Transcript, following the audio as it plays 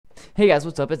Hey guys,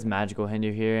 what's up? It's Magical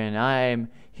Hindu here, and I'm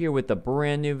here with a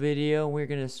brand new video. We're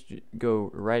gonna go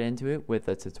right into it with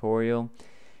a tutorial,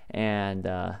 and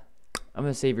I'm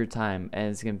gonna save your time,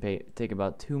 and it's gonna take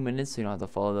about 2 minutes, so you don't have to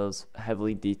follow those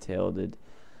heavily detailed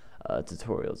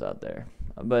tutorials out there.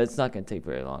 But it's not gonna take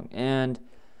very long. And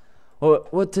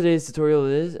what today's tutorial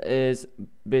is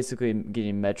basically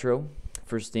getting Metro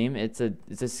for Steam. It's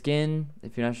a skin.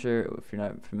 If you're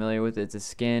not familiar with it, it's a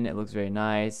skin. It looks very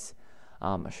nice.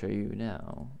 I'll show you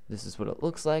now. This is what it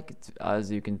looks like.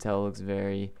 As you can tell, it looks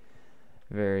very,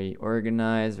 very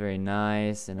organized, very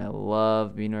nice, and I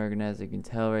love being organized. You can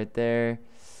tell right there.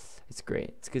 It's great.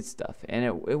 It's good stuff, and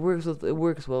it works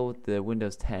well with the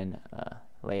Windows 10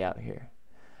 layout here.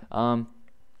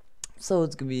 So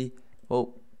it's gonna be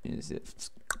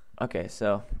okay.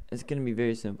 So it's gonna be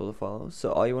very simple to follow.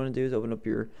 So all you want to do is open up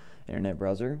your internet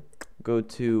browser, go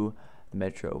to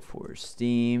Metro for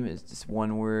Steam. It's just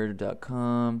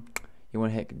oneword.com. You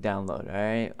want to hit download.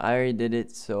 Alright, I already did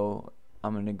it, so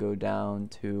I'm gonna go down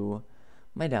to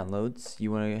my downloads.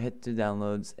 You want to hit the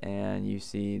downloads, and you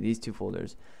see these two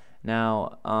folders.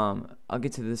 Now I'll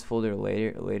get to this folder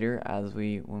later as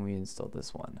when we install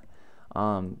this one.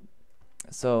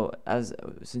 So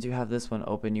since you have this one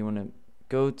open, you want to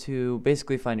go to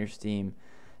basically find your Steam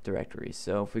directory.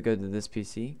 So if we go to this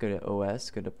PC, go to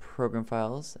OS, go to Program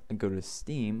Files, and go to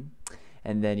Steam,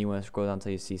 and then you want to scroll down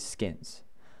until you see Skins.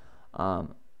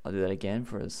 I'll do that again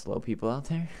for the slow people out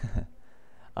there.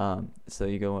 So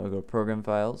you want to go to Program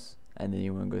Files, and then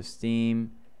you want to go to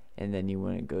Steam, and then you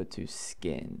want to go to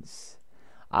Skins.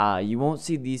 You won't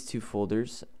see these two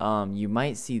folders. You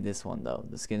might see this one though,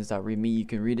 the skins.readme. You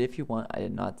can read it if you want. I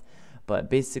did not, but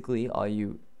basically all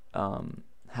you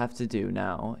have to do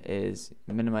now is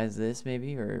minimize this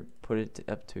maybe, or put it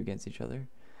up to against each other,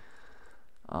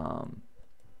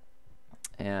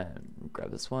 and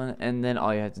grab this one, and then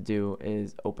all you have to do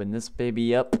is open this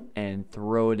baby up and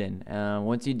throw it in.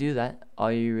 Once you do that,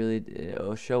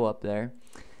 it'll show up there,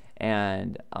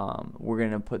 and we're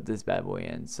gonna put this bad boy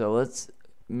in. So let's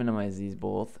minimize these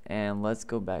both, and let's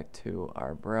go back to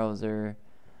our browser.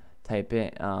 Type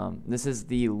it. This is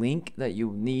the link that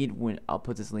you need. I'll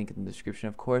put this link in the description,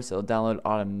 of course. It'll download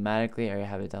automatically. I already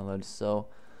have it downloaded, so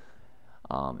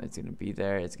it's gonna be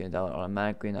there. It's gonna download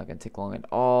automatically. Not gonna take long at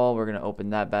all. We're gonna open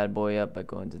that bad boy up by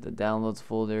going to the downloads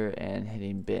folder and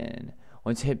hitting bin.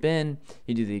 Once you hit bin,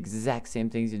 you do the exact same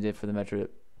things you did for the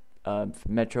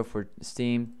Metro for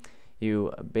Steam.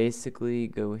 You basically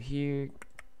go here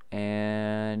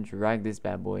and drag this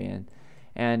bad boy in,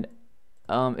 and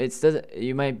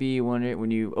you might be wondering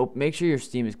when you make sure your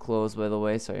Steam is closed, by the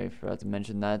way. Sorry, I forgot to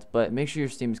mention that, but make sure your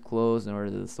Steam is closed in order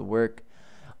for this to work.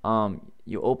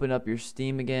 You open up your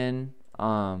Steam again,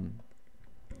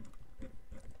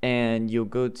 and you'll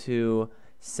go to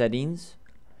settings,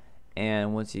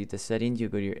 and once you get to settings,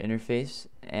 you'll go to your interface,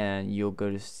 and you'll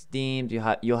go to Steam.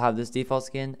 You'll have this default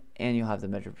skin, and you'll have the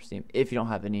Metro for Steam if you don't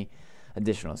have any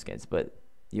additional skins, but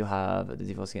you'll have the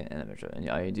default skin and the Metro, and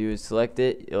all you do is select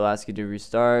it. It'll ask you to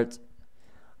restart,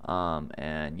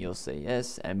 and you'll say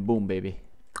yes, and boom, baby,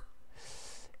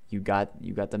 you got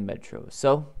the Metro.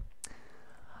 So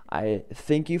I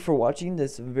thank you for watching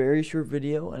this very short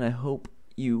video, and I hope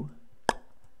you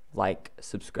like,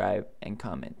 subscribe, and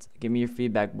comment. Give me your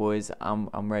feedback, boys. I'm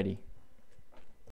ready.